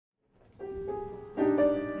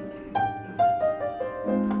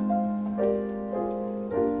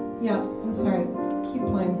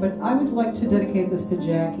would like to dedicate this to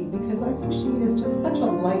Jackie because I think she is just such a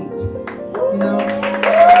light, you know.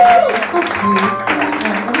 She's so sweet. And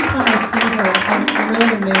every time I see her, I'm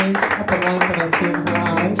really amazed at the light that I see in her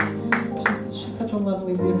eyes. She's such a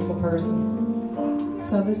lovely, beautiful person.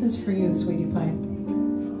 So this is for you, sweetie pie.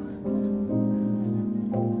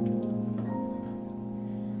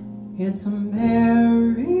 It's a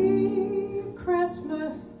Merry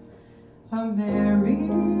Christmas, a Merry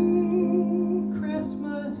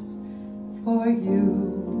Christmas for you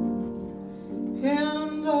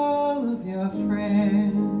and all of your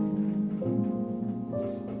friends.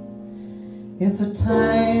 It's a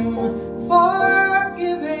time for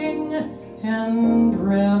giving and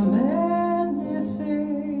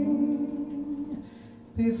reminiscing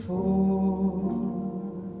before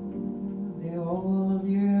the old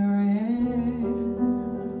year ends.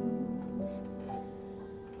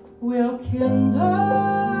 We'll kindle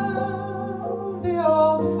the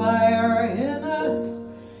old fire in us,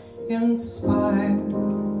 inspire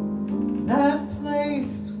that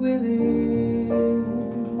place within,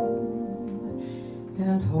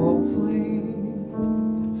 and hopefully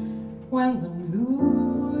when the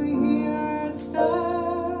new year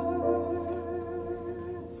starts,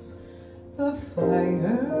 the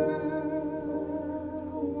fire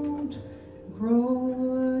won't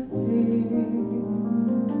grow dim.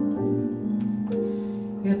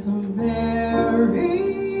 It's a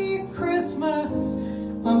Merry Christmas,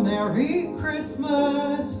 a Merry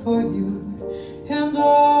Christmas for you and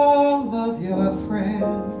all of your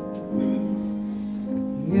friends.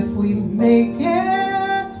 If we make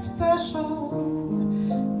it special,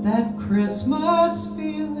 that Christmas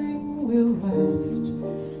feeling will last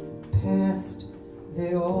past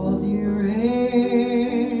the old year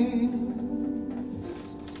end.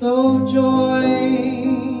 So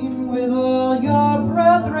join with all your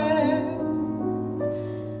brethren,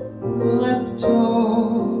 let's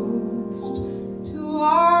toast to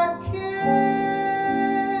our kin.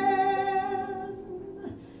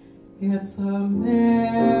 It's a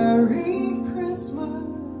Merry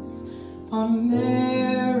Christmas, a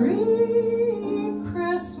Merry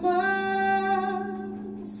Christmas,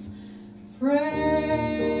 friend.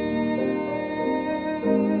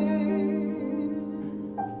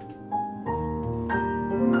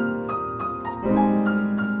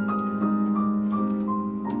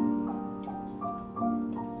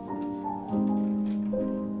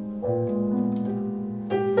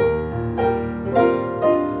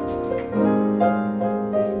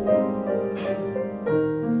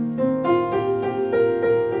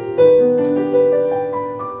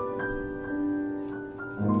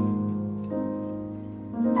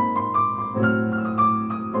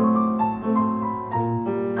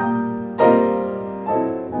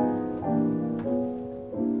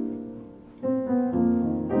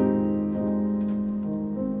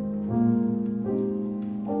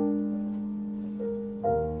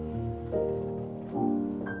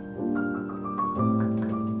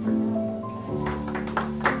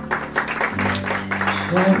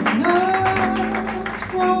 Chestnuts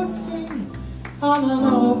roasting on an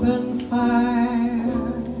open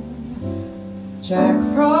fire, Jack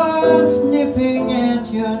Frost nipping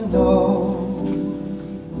at your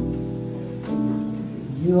nose,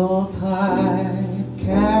 Yuletide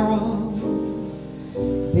carols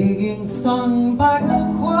being sung by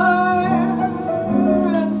the choir,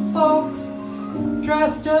 and folks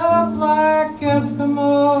dressed up like Eskimos.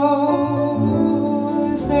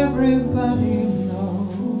 Everybody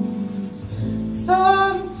knows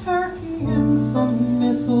some turkey and some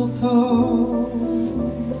mistletoe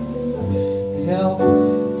help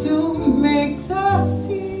to make the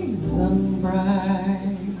season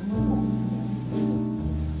bright.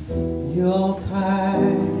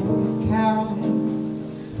 Yuletide carols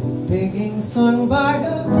being sung by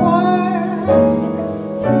the choir,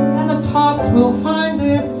 and the tots will find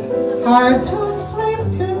it hard to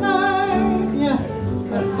sleep tonight. Yes,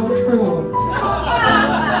 that's so true.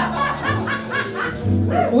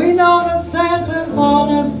 We know that Santa's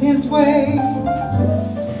on his way.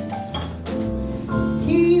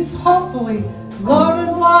 He's hopefully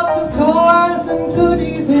loaded lots of toys and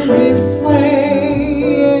goodies in his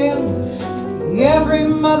sleigh. And every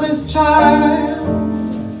mother's child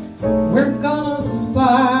we're gonna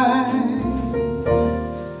spy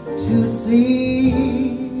to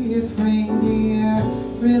see if reindeer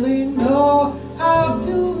really know how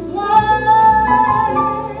to fly.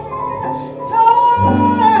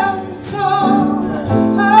 And so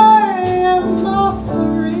I am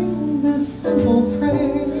offering this simple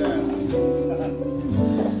phrase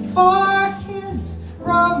for kids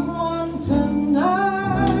from 1 to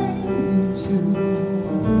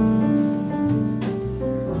 92.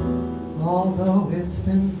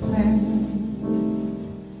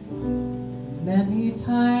 many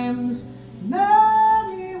times,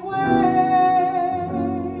 many ways.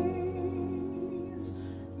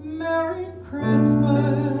 Merry Christmas,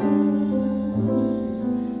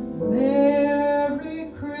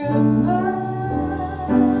 Merry Christmas,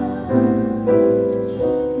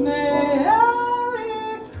 Merry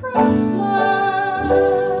Christmas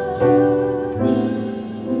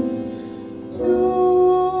to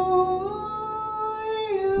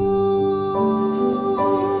you.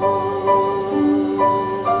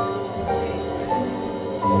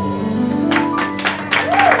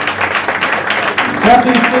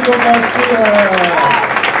 CATHY SEGAL GARCIA.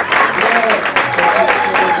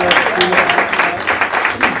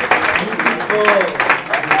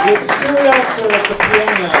 With Stuart Elster at the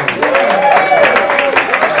piano.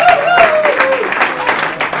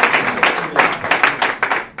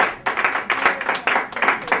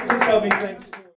 Please help me thank